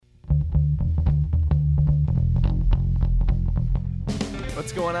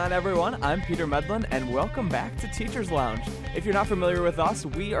What's going on, everyone? I'm Peter Medlin, and welcome back to Teachers Lounge. If you're not familiar with us,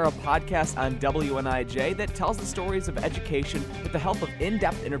 we are a podcast on WNIJ that tells the stories of education with the help of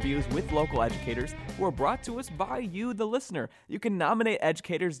in-depth interviews with local educators who are brought to us by you, the listener. You can nominate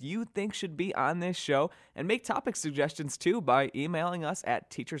educators you think should be on this show and make topic suggestions too by emailing us at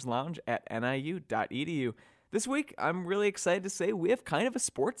teacherslounge@niu.edu. This week, I'm really excited to say we have kind of a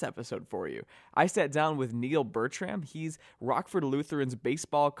sports episode for you. I sat down with Neil Bertram. He's Rockford Lutheran's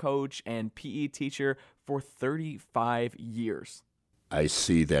baseball coach and PE teacher for 35 years. I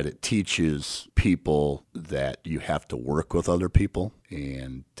see that it teaches people that you have to work with other people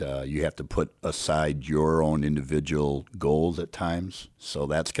and you have to put aside your own individual goals at times. So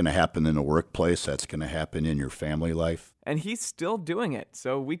that's going to happen in the workplace. That's going to happen in your family life. And he's still doing it.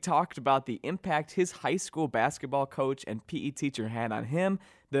 So we talked about the impact his high school basketball coach and PE teacher had on him,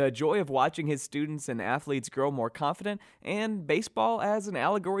 the joy of watching his students and athletes grow more confident, and baseball as an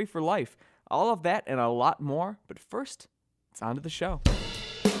allegory for life. All of that and a lot more. But first, it's on to the show.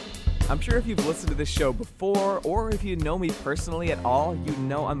 I'm sure if you've listened to this show before, or if you know me personally at all, you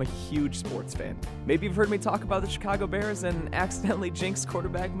know I'm a huge sports fan. Maybe you've heard me talk about the Chicago Bears and accidentally jinxed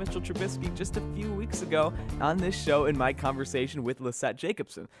quarterback Mitchell Trubisky just a few weeks ago on this show in my conversation with Lisette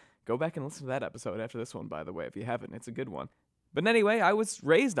Jacobson. Go back and listen to that episode after this one, by the way, if you haven't. It's a good one. But anyway, I was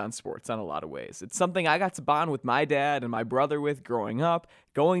raised on sports in a lot of ways. It's something I got to bond with my dad and my brother with growing up.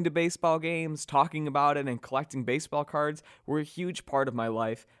 Going to baseball games, talking about it, and collecting baseball cards were a huge part of my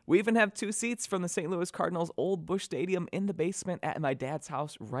life. We even have 2 seats from the St. Louis Cardinals' old Busch Stadium in the basement at my dad's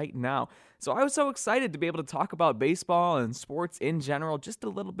house right now. So I was so excited to be able to talk about baseball and sports in general just a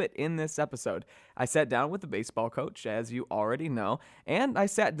little bit in this episode. I sat down with the baseball coach, as you already know, and I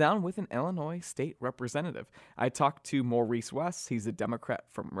sat down with an Illinois state representative. I talked to Maurice West. He's a Democrat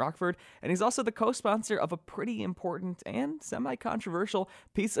from Rockford, and he's also the co-sponsor of a pretty important and semi-controversial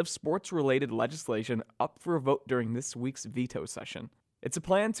piece of sports-related legislation up for a vote during this week's veto session. It's a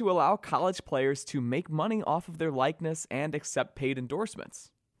plan to allow college players to make money off of their likeness and accept paid endorsements.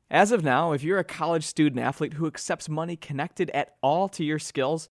 As of now, if you're a college student athlete who accepts money connected at all to your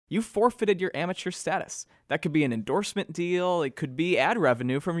skills, you forfeited your amateur status. That could be an endorsement deal, it could be ad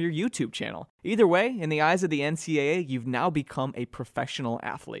revenue from your YouTube channel. Either way, in the eyes of the NCAA, you've now become a professional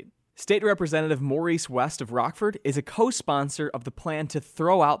athlete. State Representative Maurice West of Rockford is a co-sponsor of the plan to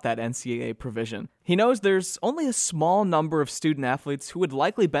throw out that NCAA provision. He knows there's only a small number of student athletes who would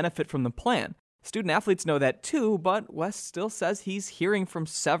likely benefit from the plan. Student athletes know that too, but West still says he's hearing from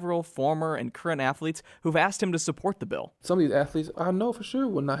several former and current athletes who've asked him to support the bill. Some of these athletes, I know for sure,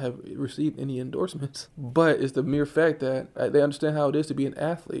 will not have received any endorsements, but it's the mere fact that they understand how it is to be an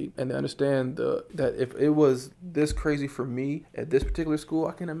athlete, and they understand that if it was this crazy for me at this particular school,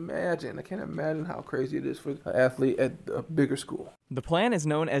 I can't imagine how crazy it is for an athlete at a bigger school. The plan is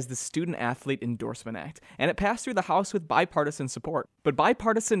known as the Student Athlete Endorsement Act, and it passed through the House with bipartisan support. But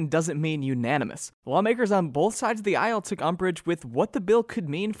bipartisan doesn't mean unanimous. Lawmakers on both sides of the aisle took umbrage with what the bill could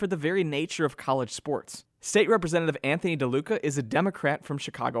mean for the very nature of college sports. State Representative Anthony DeLuca is a Democrat from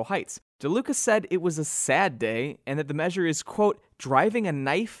Chicago Heights. DeLuca said it was a sad day and that the measure is, quote, driving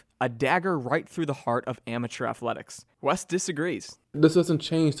a dagger right through the heart of amateur athletics. West disagrees. This doesn't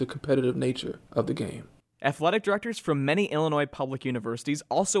change the competitive nature of the game. Athletic directors from many Illinois public universities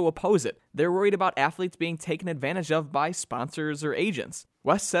also oppose it. They're worried about athletes being taken advantage of by sponsors or agents.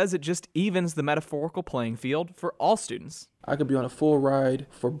 West says it just evens the metaphorical playing field for all students. I could be on a full ride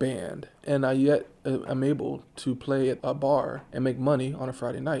for band, and I'm able to play at a bar and make money on a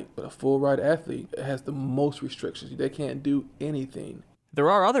Friday night. But a full ride athlete has the most restrictions. They can't do anything.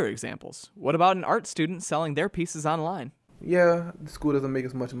 There are other examples. What about an art student selling their pieces online? Yeah, the school doesn't make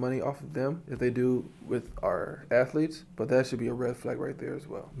as much money off of them as they do with our athletes, but that should be a red flag right there as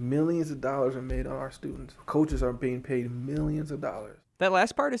well. Millions of dollars are made on our students. Coaches are being paid millions of dollars. That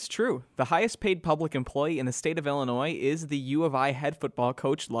last part is true. The highest paid public employee in the state of Illinois is the U of I head football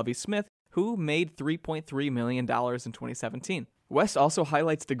coach Lovie Smith, who made $3.3 million in 2017. West also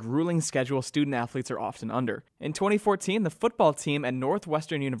highlights the grueling schedule student athletes are often under. In 2014, the football team at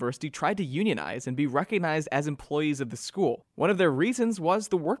Northwestern University tried to unionize and be recognized as employees of the school. One of their reasons was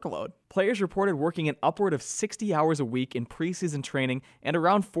the workload. Players reported working an upward of 60 hours a week in preseason training and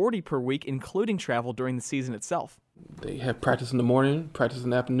around 40 per week, including travel during the season itself. They have practice in the morning, practice in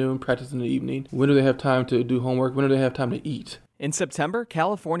the afternoon, practice in the evening. When do they have time to do homework? When do they have time to eat? In September,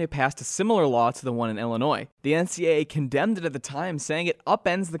 California passed a similar law to the one in Illinois. The NCAA condemned it at the time, saying it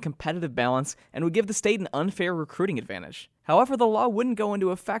upends the competitive balance and would give the state an unfair recruiting advantage. However, the law wouldn't go into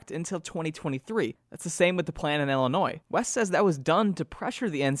effect until 2023. That's the same with the plan in Illinois. West says that was done to pressure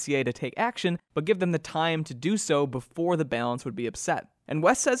the NCAA to take action, but give them the time to do so before the balance would be upset. And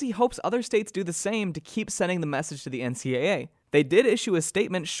West says he hopes other states do the same to keep sending the message to the NCAA. They did issue a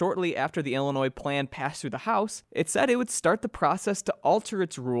statement shortly after the Illinois plan passed through the House. It said it would start the process to alter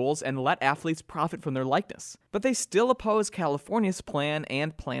its rules and let athletes profit from their likeness. But they still oppose California's plan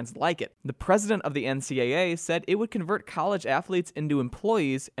and plans like it. The president of the NCAA said it would convert college athletes into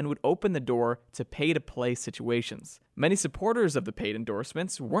employees and would open the door to pay-to-play situations. Many supporters of the paid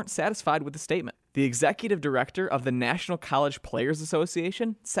endorsements weren't satisfied with the statement. The executive director of the National College Players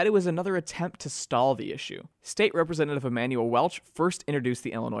Association said it was another attempt to stall the issue. State Representative Emmanuel Welch first introduced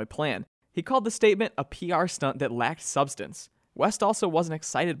the Illinois plan. He called the statement a PR stunt that lacked substance. West also wasn't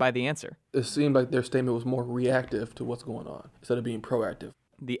excited by the answer. It seemed like their statement was more reactive to what's going on instead of being proactive.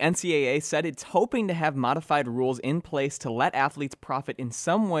 The NCAA said it's hoping to have modified rules in place to let athletes profit in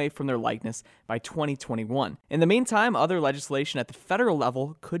some way from their likeness by 2021. In the meantime, other legislation at the federal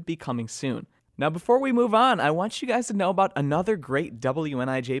level could be coming soon. Now, before we move on, I want you guys to know about another great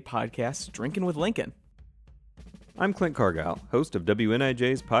WNIJ podcast, Drinking with Lincoln. I'm Clint Cargile, host of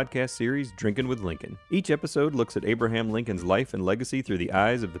WNIJ's podcast series, Drinking with Lincoln. Each episode looks at Abraham Lincoln's life and legacy through the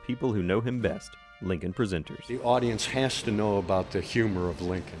eyes of the people who know him best. Lincoln presenters. The audience has to know about the humor of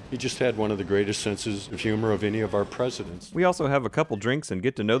Lincoln. He just had one of the greatest senses of humor of any of our presidents. We also have a couple drinks and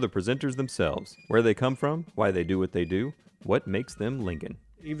get to know the presenters themselves, where they come from, why they do what they do, what makes them Lincoln.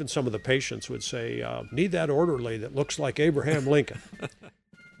 Even some of the patients would say, need that orderly that looks like Abraham Lincoln.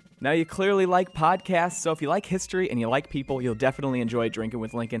 Now, you clearly like podcasts, so if you like history and you like people, you'll definitely enjoy Drinking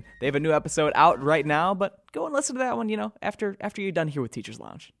with Lincoln. They have a new episode out right now, but go and listen to that one, after you're done here with Teacher's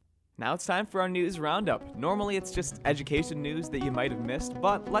Lounge. Now it's time for our news roundup. Normally it's just education news that you might have missed,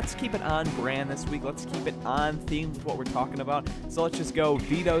 but let's keep it on brand this week. Let's keep it on theme with what we're talking about. So let's just go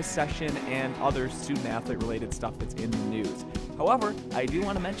veto session and other student-athlete related stuff that's in the news. However, I do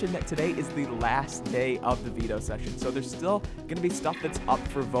want to mention that today is the last day of the veto session, so there's still going to be stuff that's up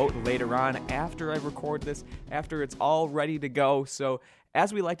for vote later on after I record this, after it's all ready to go. So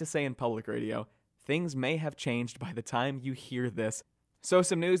as we like to say in public radio, things may have changed by the time you hear this. So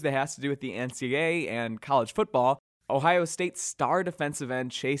some news that has to do with the NCAA and college football. Ohio State star defensive end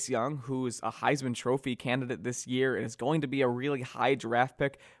Chase Young, who's a Heisman Trophy candidate this year and is going to be a really high draft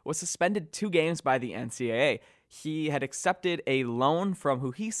pick, was suspended 2 games by the NCAA. He had accepted a loan from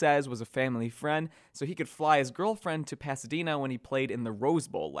who he says was a family friend so he could fly his girlfriend to Pasadena when he played in the Rose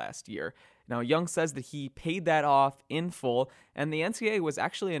Bowl last year. Now, Young says that he paid that off in full, and the NCAA was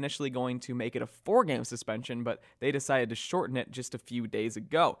actually initially going to make it a 4-game suspension, but they decided to shorten it just a few days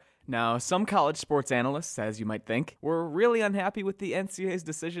ago. Now, some college sports analysts, as you might think, were really unhappy with the NCAA's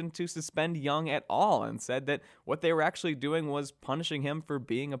decision to suspend Young at all and said that what they were actually doing was punishing him for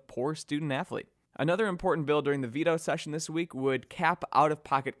being a poor student athlete. Another important bill during the veto session this week would cap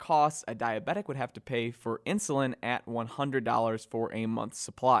out-of-pocket costs a diabetic would have to pay for insulin at $100 for a month's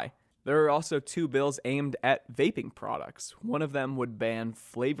supply. There are also 2 bills aimed at vaping products. One of them would ban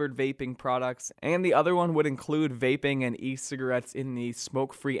flavored vaping products, and the other one would include vaping and e-cigarettes in the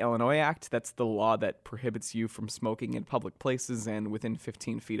Smoke-Free Illinois Act. That's the law that prohibits you from smoking in public places and within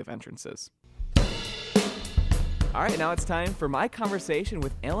 15 feet of entrances. All right, now it's time for my conversation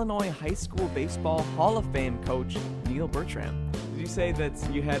with Illinois High School Baseball Hall of Fame coach Neil Bertram. Did you say that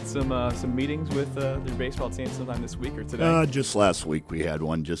you had some meetings with your baseball team sometime this week or today? Just last week we had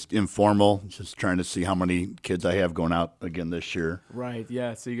one, just informal, just trying to see how many kids I have going out again this year. Right,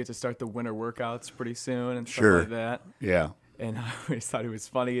 yeah, so you get to start the winter workouts pretty soon and stuff Sure. like that. Yeah. And I always thought it was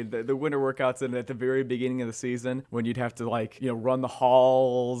funny, the winter workouts and at the very beginning of the season when you'd have to run the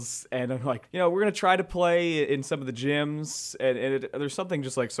halls and I'm like, we're going to try to play in some of the gyms and there's something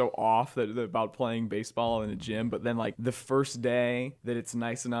just so off about playing baseball in a gym. But then the first day that it's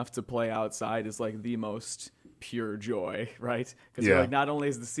nice enough to play outside is the most pure joy, right? Because Yeah. not only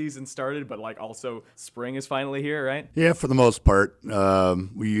is the season started, but also spring is finally here, right? Yeah, for the most part.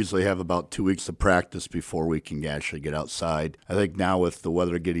 We usually have about 2 weeks of practice before we can actually get outside. I think now with the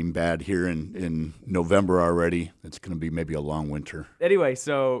weather getting bad here in November already, it's going to be maybe a long winter. Anyway,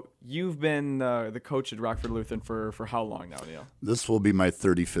 so you've been the coach at Rockford Lutheran for how long now, Neil? This will be my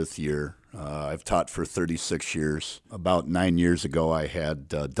 35th year. I've taught for 36 years. About 9 years ago, I had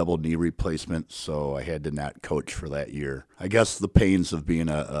double knee replacement, so I had to not coach for that year. I guess the pains of being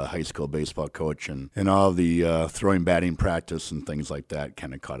a high school baseball coach and all the throwing batting practice and things like that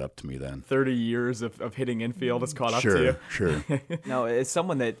kind of caught up to me then. 30 years of hitting infield has caught up to you. Sure. Now, as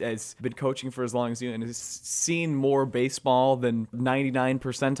someone that has been coaching for as long as you and has seen more baseball than 99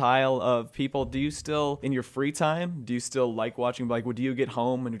 percentile of people, do you still, in your free time, do you still like watching? Would you get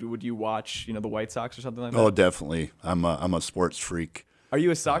home and would you watch, the White Sox or something like that? Oh, definitely. I'm a sports freak. Are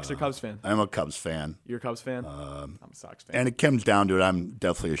you a Sox or Cubs fan? I'm a Cubs fan. You're a Cubs fan? I'm a Sox fan. And it comes down to it. I'm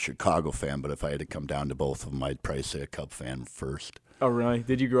definitely a Chicago fan, but if I had to come down to both of them, I'd probably say a Cubs fan first. Oh, really?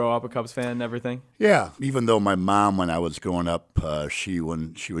 Did you grow up a Cubs fan and everything? Yeah, even though my mom, when I was growing up,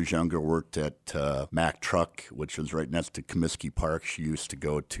 when she was younger, worked at Mack Truck, which was right next to Comiskey Park. She used to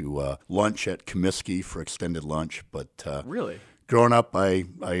go to lunch at Comiskey for extended lunch. But Really? growing up, I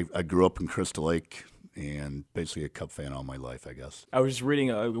grew up in Crystal Lake, and basically a Cub fan all my life, I guess. I was just reading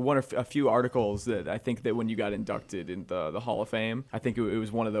a few articles that I think that when you got inducted into the Hall of Fame, I think it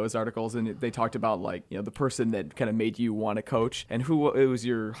was one of those articles, and they talked about the person that kind of made you want to coach, and it was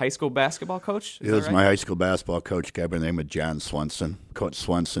your high school basketball coach? It was my high school basketball coach, a guy by the name of John Swenson. Coach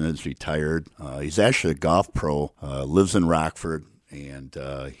Swenson is retired. He's actually a golf pro, lives in Rockford, and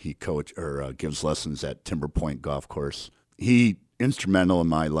he gives lessons at Timber Point Golf Course. He instrumental in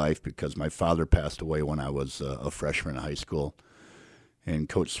my life because my father passed away when I was a freshman in high school, and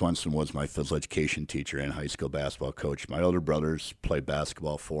Coach Swenson was my physical education teacher and high school basketball coach. My older brothers played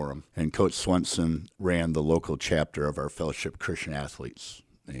basketball for him, and Coach Swenson ran the local chapter of our Fellowship Christian Athletes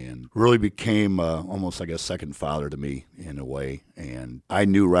and really became almost like a second father to me in a way. And I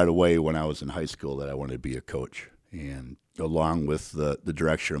knew right away when I was in high school that I wanted to be a coach. And along with the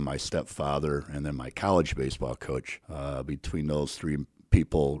direction of my stepfather and then my college baseball coach, between those three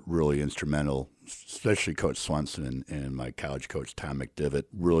people, really instrumental, especially Coach Swenson and my college coach, Tom McDivitt,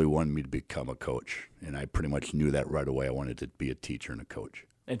 really wanted me to become a coach. And I pretty much knew that right away. I wanted to be a teacher and a coach.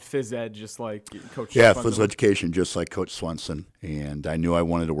 And phys ed, just like Coach Yeah, Swenson. physical education, just like Coach Swenson. And I knew I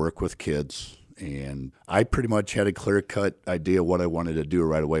wanted to work with kids. And I pretty much had a clear-cut idea what I wanted to do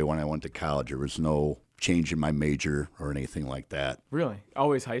right away when I went to college. There was no change in my major or anything like that. Really?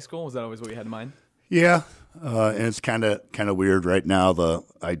 Always high school? Was that always what you had in mind? Yeah, and it's kind of weird right now.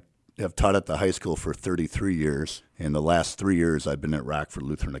 I have taught at the high school for 33 years. In the last 3 years, I've been at Rockford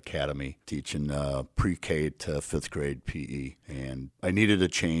Lutheran Academy teaching pre-K to 5th grade PE. And I needed a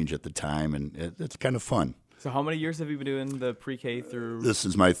change at the time, and it's kind of fun. So how many years have you been doing the pre-K through? This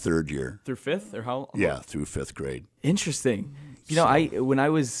is my third year. Through 5th or how? Yeah, through 5th grade. Interesting. When I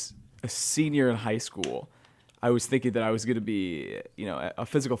was a senior in high school, I was thinking that I was going to be, a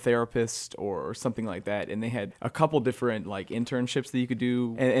physical therapist or something like that. And they had a couple different internships that you could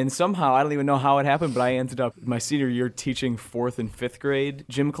do. And somehow, I don't even know how it happened, but I ended up my senior year teaching 4th and 5th grade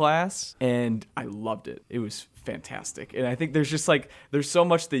gym class. And I loved it. It was fantastic. And I think there's just there's so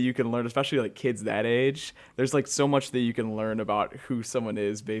much that you can learn, especially kids that age. There's so much that you can learn about who someone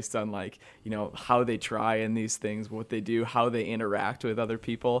is based on how they try in these things, what they do, how they interact with other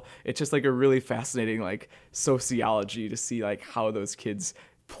people. It's just a really fascinating sociology to see how those kids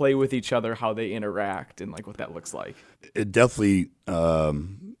play with each other, how they interact, and what that looks like. It definitely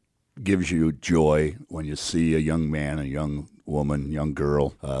gives you joy when you see a young man, a young woman, young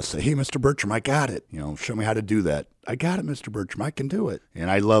girl say, "Hey, Mr. Bertram, I got it. Show me how to do that." "I got it, Mr. Bertram. I can do it."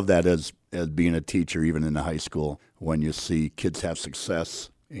 And I love that as being a teacher, even in the high school, when you see kids have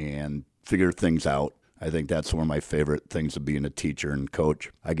success and figure things out. I think that's one of my favorite things of being a teacher and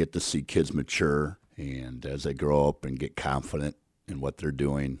coach. I get to see kids mature, and as they grow up and get confident in what they're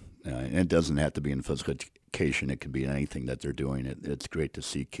doing. And it doesn't have to be in physical education. It can be in anything that they're doing. It's great to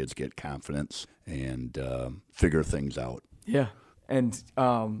see kids get confidence and figure things out. Yeah. And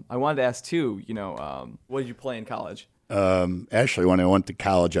I wanted to ask, too, what did you play in college? Actually, when I went to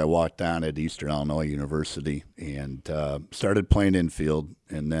college, I walked on at Eastern Illinois University and started playing infield,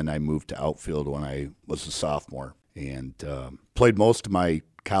 and then I moved to outfield when I was a sophomore and played most of my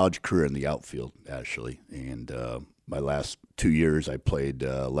college career in the outfield, actually. And my last 2 years, I played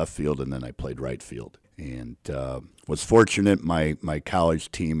left field, and then I played right field. And was fortunate, my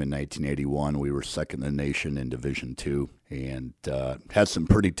college team in 1981, we were second in the nation in Division II, and had some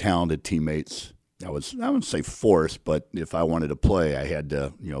pretty talented teammates. I wouldn't say forced, but if I wanted to play, I had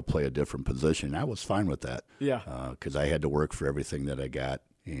to, play a different position. I was fine with that. Yeah. Because I had to work for everything that I got.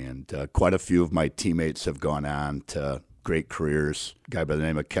 And quite a few of my teammates have gone on to great careers. A guy by the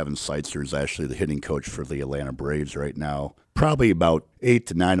name of Kevin Seitzer is actually the hitting coach for the Atlanta Braves right now. Probably about 8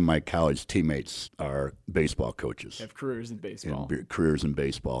 to 9 of my college teammates are baseball coaches. Have careers in baseball. Careers in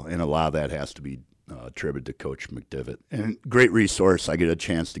baseball. And a lot of that has to be attributed to Coach McDivitt. And great resource. I get a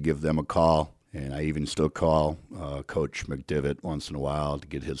chance to give them a call. And I even still call Coach McDivitt once in a while to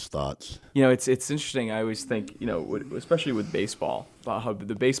get his thoughts. It's interesting. I always think, especially with baseball, about how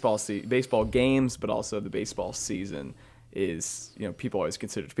the baseball games, but also the baseball season is, people always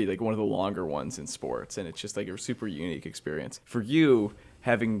consider it to be one of the longer ones in sports. And it's just a super unique experience. For you,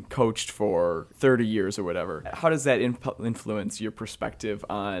 having coached for 30 years or whatever, how does that influence your perspective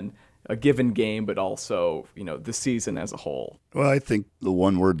on a given game, but also, the season as a whole? Well, I think the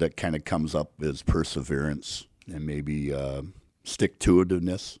one word that kind of comes up is perseverance and maybe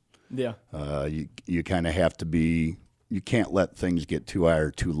stick-to-itiveness. Yeah. You kind of have to be. You can't let things get too high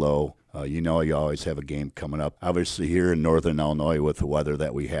or too low. You always have a game coming up. Obviously, here in northern Illinois, with the weather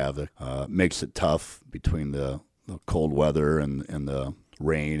that we have, makes it tough between the cold weather and the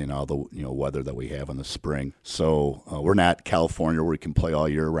rain and all the weather that we have in the spring. So we're not California where we can play all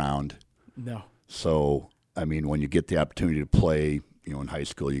year round. No. So I mean, when you get the opportunity to play, in high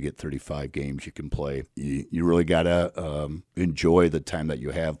school you get 35 games you can play. You really gotta enjoy the time that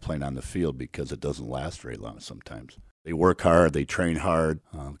you have playing on the field, because it doesn't last very long sometimes. They work hard, they train hard.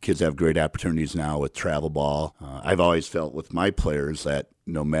 Kids have great opportunities now with travel ball. I've always felt with my players that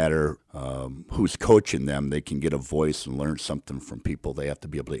no matter who's coaching them, they can get a voice and learn something from people. They have to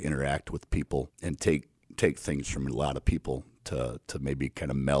be able to interact with people and take things from a lot of people to maybe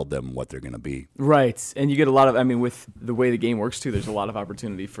kind of meld them what they're going to be. Right. And you get a lot of, with the way the game works too, there's a lot of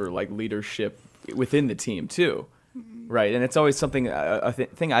opportunity for like leadership within the team too. Right, and it's always something,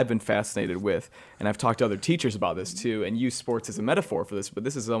 thing I've been fascinated with, and I've talked to other teachers about this too, and use sports as a metaphor for this, but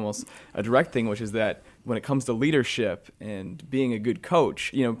this is almost a direct thing, which is that when it comes to leadership and being a good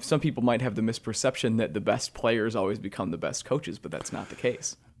coach, some people might have the misperception that the best players always become the best coaches, but that's not the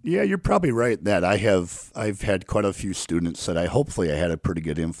case. Yeah, you're probably right in that. I've had quite a few students that I had a pretty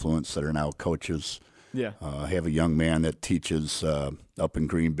good influence that are now coaches. Yeah. I have a young man that teaches up in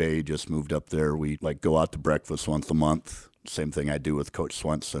Green Bay, just moved up there. We go out to breakfast once a month. Same thing I do with Coach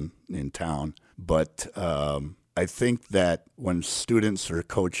Swenson in town. But I think that when students or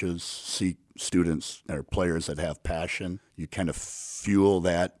coaches see students or players that have passion, you kind of fuel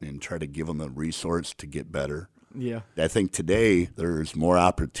that and try to give them the resource to get better. Yeah. I think today there's more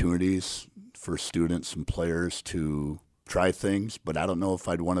opportunities for students and players to try things, but I don't know if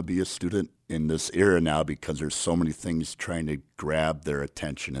I'd want to be a student in this era now, because there's so many things trying to grab their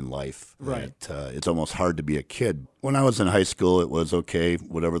attention in life. Right. That, it's almost hard to be a kid. When I was in high school, it was okay,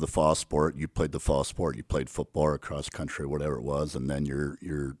 whatever the fall sport, you played the fall sport, you played football or cross country, whatever it was, and then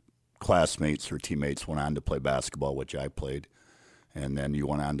your classmates or teammates went on to play basketball, which I played, and then you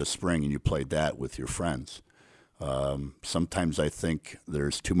went on to spring and you played that with your friends. Sometimes I think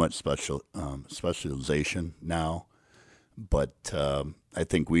there's too much specialization now. But I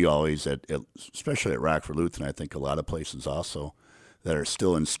think we always, especially at Rockford Lutheran, I think a lot of places also, that are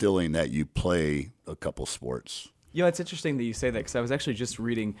still instilling that you play a couple sports. It's interesting that you say that, because I was actually just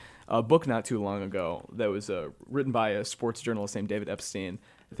reading a book not too long ago that was written by a sports journalist named David Epstein,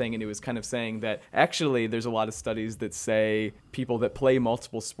 and it was kind of saying that actually there's a lot of studies that say people that play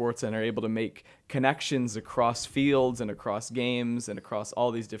multiple sports and are able to make connections across fields and across games and across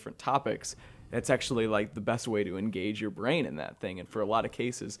all these different topics, that's actually like the best way to engage your brain in that thing. And for a lot of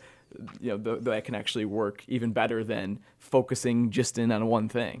cases, that can actually work even better than focusing just in on one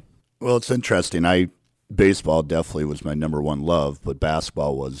thing. Well, it's interesting. Baseball definitely was my number one love, but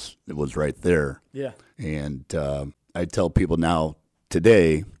basketball was right there. Yeah. And I tell people now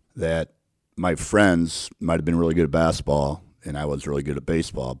today that my friends might have been really good at basketball and I was really good at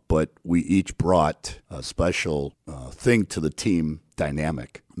baseball, but we each brought a special thing to the team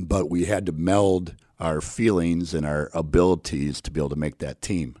dynamic. But we had to meld our feelings and our abilities to be able to make that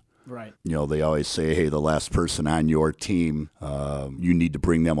team. Right. They always say, hey, the last person on your team, you need to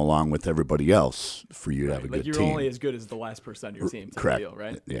bring them along with everybody else for you to have a good team. You're only as good as the last person on your team. Correct. Deal,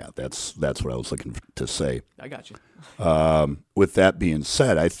 right? Yeah, that's what I was looking to say. I got you. With that being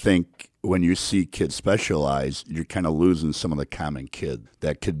said, I think when you see kids specialize, you're kind of losing some of the common kid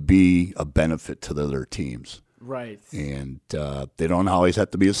that could be a benefit to the other teams. Right. And they don't always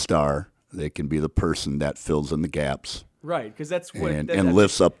have to be a star. They can be the person that fills in the gaps. Right, because that's what and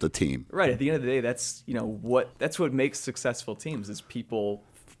lifts up the team. Right, at the end of the day, that's what makes successful teams is people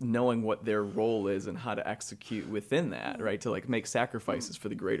knowing what their role is and how to execute within that, right? To make sacrifices for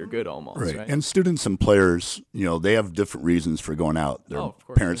the greater good, almost. Right. And students and players, they have different reasons for going out. Their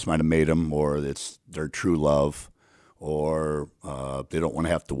parents might have made them, or it's their true love, or they don't want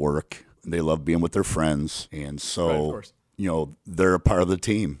to have to work. They love being with their friends, and so they're a part of the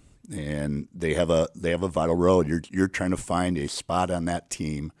team. And they have a vital role. You're trying to find a spot on that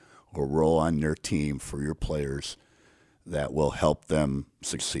team or role on your team for your players that will help them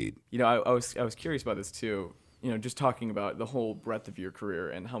succeed. I was curious about this too. Just talking about the whole breadth of your career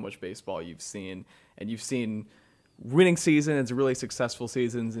and how much baseball you've seen, and you've seen winning seasons, really successful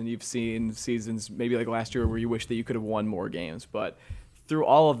seasons, and you've seen seasons maybe like last year where you wish that you could have won more games. But through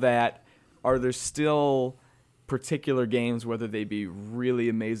all of that, are there still particular games, whether they be really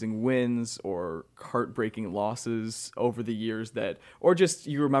amazing wins or heartbreaking losses over the years or just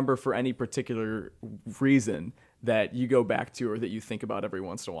you remember for any particular reason that you go back to or that you think about every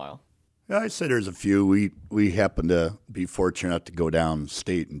once in a while? Yeah, I'd say there's a few. We happened to be fortunate enough to go down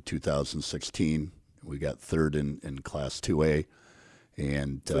state in 2016. We got third in Class 2A.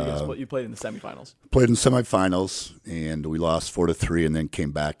 And So you played in the semifinals. Played in semifinals, and we lost 4-3, and then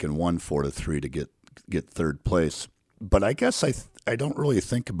came back and won 4-3 to get third place. But I guess I don't really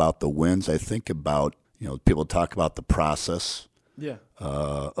think about the wins. I think about, people talk about the process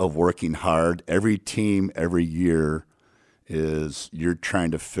of working hard. Every team, every year is you're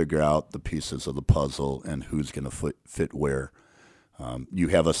trying to figure out the pieces of the puzzle and who's going to fit where. You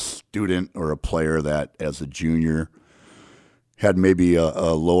have a student or a player that as a junior had maybe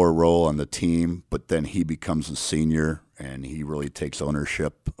a lower role on the team, but then he becomes a senior and he really takes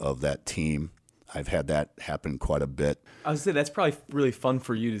ownership of that team. I've had that happen quite a bit. I would say that's probably really fun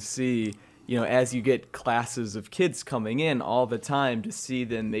for you to see, as you get classes of kids coming in all the time, to see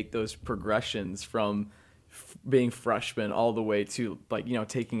them make those progressions from being freshmen all the way to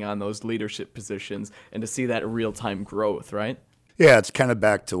taking on those leadership positions and to see that real-time growth, right? Yeah, it's kind of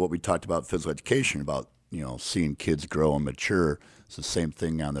back to what we talked about physical education, about seeing kids grow and mature. It's the same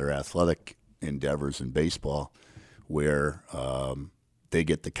thing on their athletic endeavors in baseball, where they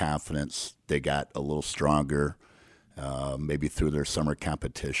get the confidence, they got a little stronger, maybe through their summer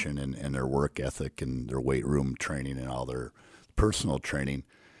competition and their work ethic and their weight room training and all their personal training,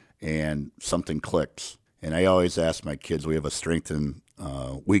 and something clicks. And I always ask my kids, we have a strength and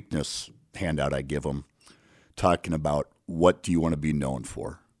weakness handout I give them, talking about what do you want to be known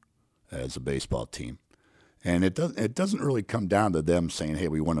for as a baseball team. And it doesn't really come down to them saying, hey,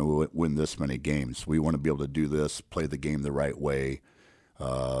 we want to win this many games. We want to be able to do this, play the game the right way,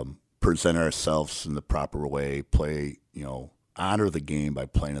 present ourselves in the proper way, play, honor the game by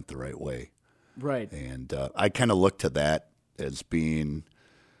playing it the right way. Right. And I kind of look to that as being,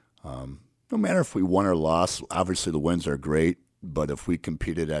 no matter if we won or lost, obviously the wins are great, but if we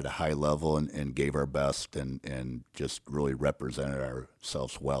competed at a high level and gave our best and just really represented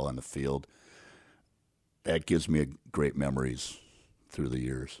ourselves well on the field, that gives me great memories through the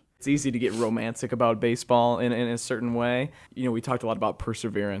years. It's easy to get romantic about baseball in a certain way. We talked a lot about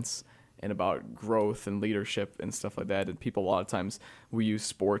perseverance and about growth and leadership and stuff like that. And people, a lot of times, we use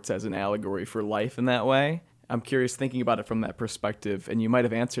sports as an allegory for life in that way. I'm curious, thinking about it from that perspective, and you might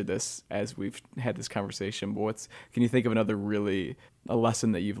have answered this as we've had this conversation, but can you think of a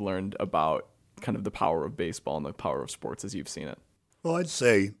lesson that you've learned about kind of the power of baseball and the power of sports as you've seen it? Well, I'd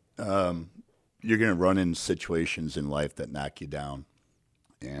say you're going to run into situations in life that knock you down.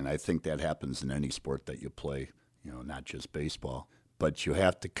 And I think that happens in any sport that you play, not just baseball. But you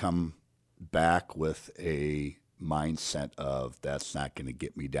have to come back with a mindset of that's not going to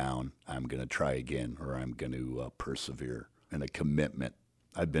get me down. I'm going to try again, or I'm going to persevere, and a commitment.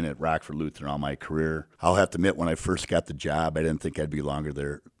 I've been at Rockford Lutheran all my career. I'll have to admit, when I first got the job, I didn't think I'd be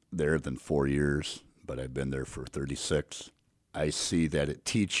longer there than 4 years, but I've been there for 36. I see that it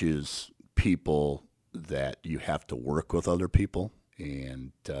teaches people that you have to work with other people,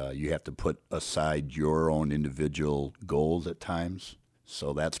 and you have to put aside your own individual goals at times.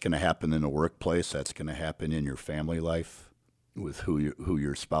 So that's going to happen in the workplace. That's going to happen in your family life with who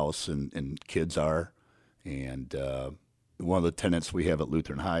your spouse and kids are. And one of the tenets we have at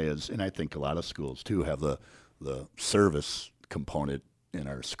Lutheran High is, and I think a lot of schools too have the service component in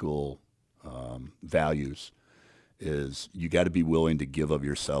our school values, is you got to be willing to give of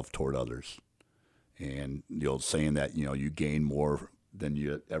yourself toward others. And the old saying that, you gain more than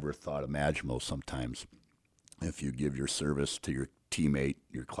you ever thought imaginable sometimes if you give your service to your teammate,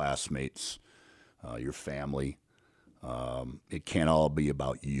 your classmates, your family. It can't all be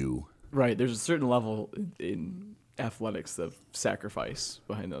about you. Right. There's a certain level in athletics of sacrifice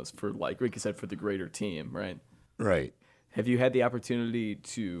behind those for, like you said, for the greater team, right? Right. Have you had the opportunity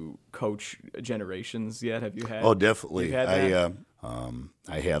to coach generations yet? Have you had? Oh, definitely. I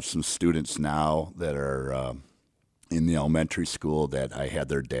have some students now that are in the elementary school that I had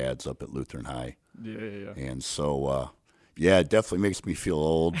their dads up at Lutheran High. Yeah. And so, it definitely makes me feel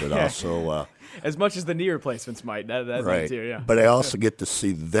old, but also as much as the knee replacements might. That's right. Too, yeah. But I also get to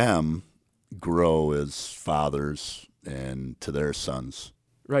see them grow as fathers and to their sons.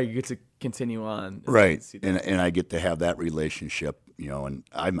 Right, you get to continue on. Right, and I get to have that relationship, and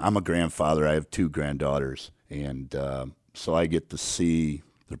I'm a grandfather. I have 2 granddaughters, and so I get to see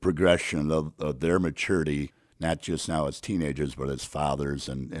the progression of their maturity, not just now as teenagers, but as fathers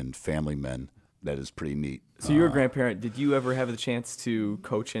and family men. That is pretty neat. So you're a grandparent. Did you ever have the chance to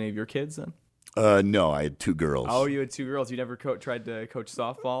coach any of your kids then? No, I had two girls. Oh, you had two girls. You never tried to coach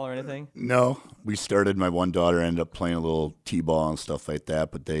softball or anything? No, we started. My one daughter ended up playing a little t-ball and stuff like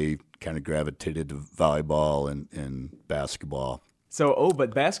that, but they kind of gravitated to volleyball and basketball. So,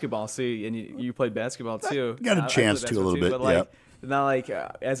 but basketball. See, and you played basketball too. Got a chance to a little bit. But not like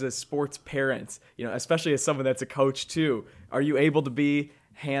as a sports parent, especially as someone that's a coach too. Are you able to be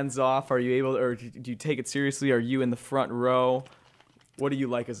hands off? Are you able, or do you take it seriously? Are you in the front row? What do you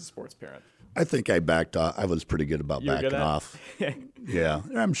like as a sports parent? I think I backed off. I was pretty good about backing off. Yeah.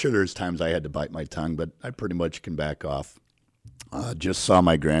 I'm sure there's times I had to bite my tongue, but I pretty much can back off. Just saw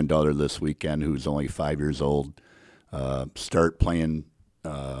my granddaughter this weekend, who's only 5 years old, start playing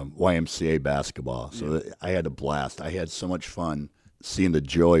YMCA basketball. So I had a blast. I had so much fun seeing the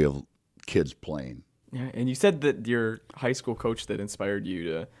joy of kids playing. Yeah, and you said that your high school coach that inspired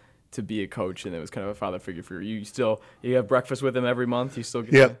you to be a coach, and it was kind of a father figure for you. You have breakfast with him every month? You still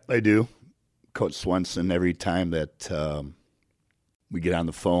get Yep, I do. Coach Swenson, every time that we get on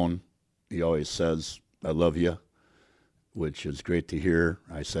the phone, he always says, "I love you," which is great to hear.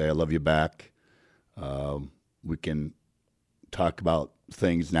 I say, "I love you back." We can talk about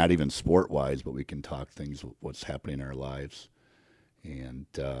things, not even sport-wise, but we can talk things, what's happening in our lives. And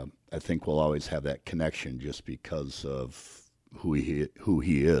I think we'll always have that connection just because of who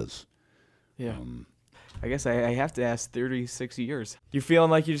he is. Yeah. I guess I have to ask, 36 years. You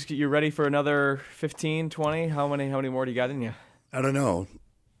feeling like you're ready for another 15, 20? How many more do you got in you? I don't know.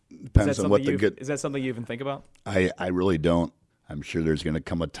 Depends on what the good. Is that something you even think about? I really don't. I'm sure there's going to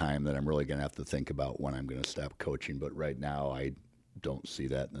come a time that I'm really going to have to think about when I'm going to stop coaching. But right now, I don't see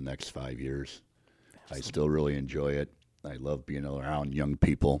that in the next 5 years. I still really enjoy it. I love being around young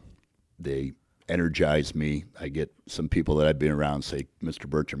people. They energize me. I get some people that I've been around say, "Mr.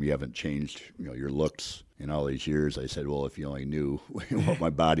 Bertram, you haven't changed, your looks in all these years." I said, "Well, if you only knew what my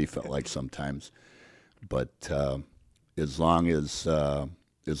body felt like sometimes." But as long as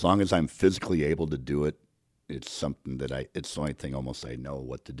I'm physically able to do it, it's something that it's the only thing almost I know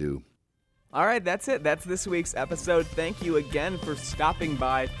what to do. All right, that's it. That's this week's episode. Thank you again for stopping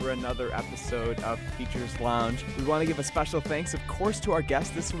by for another episode of Teachers Lounge. We want to give a special thanks, of course, to our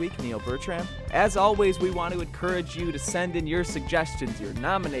guest this week, Neil Bertram. As always, we want to encourage you to send in your suggestions, your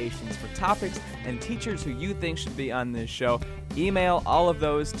nominations for topics and teachers who you think should be on this show. Email all of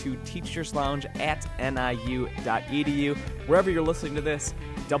those to teacherslounge@niu.edu. Wherever you're listening to this,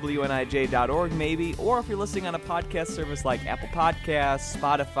 WNIJ.org maybe, or if you're listening on a podcast service like Apple Podcasts,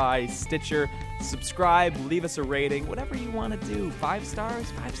 Spotify, Stitcher, subscribe, leave us a rating, whatever you want to do. 5 stars?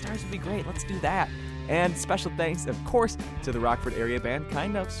 5 stars would be great. Let's do that. And special thanks, of course, to the Rockford area band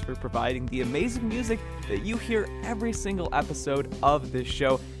Kind Ups for providing the amazing music that you hear every single episode of this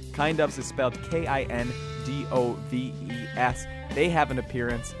show. Kind Ups is spelled Kindoves. They have an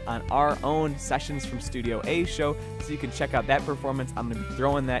appearance on our own Sessions from Studio A show, so you can check out that performance. I'm going to be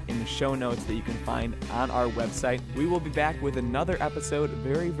throwing that in the show notes that you can find on our website. We will be back with another episode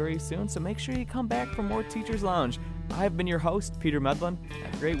very, very soon, so make sure you come back for more Teachers Lounge. I've been your host, Peter Medlin.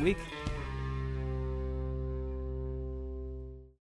 Have a great week.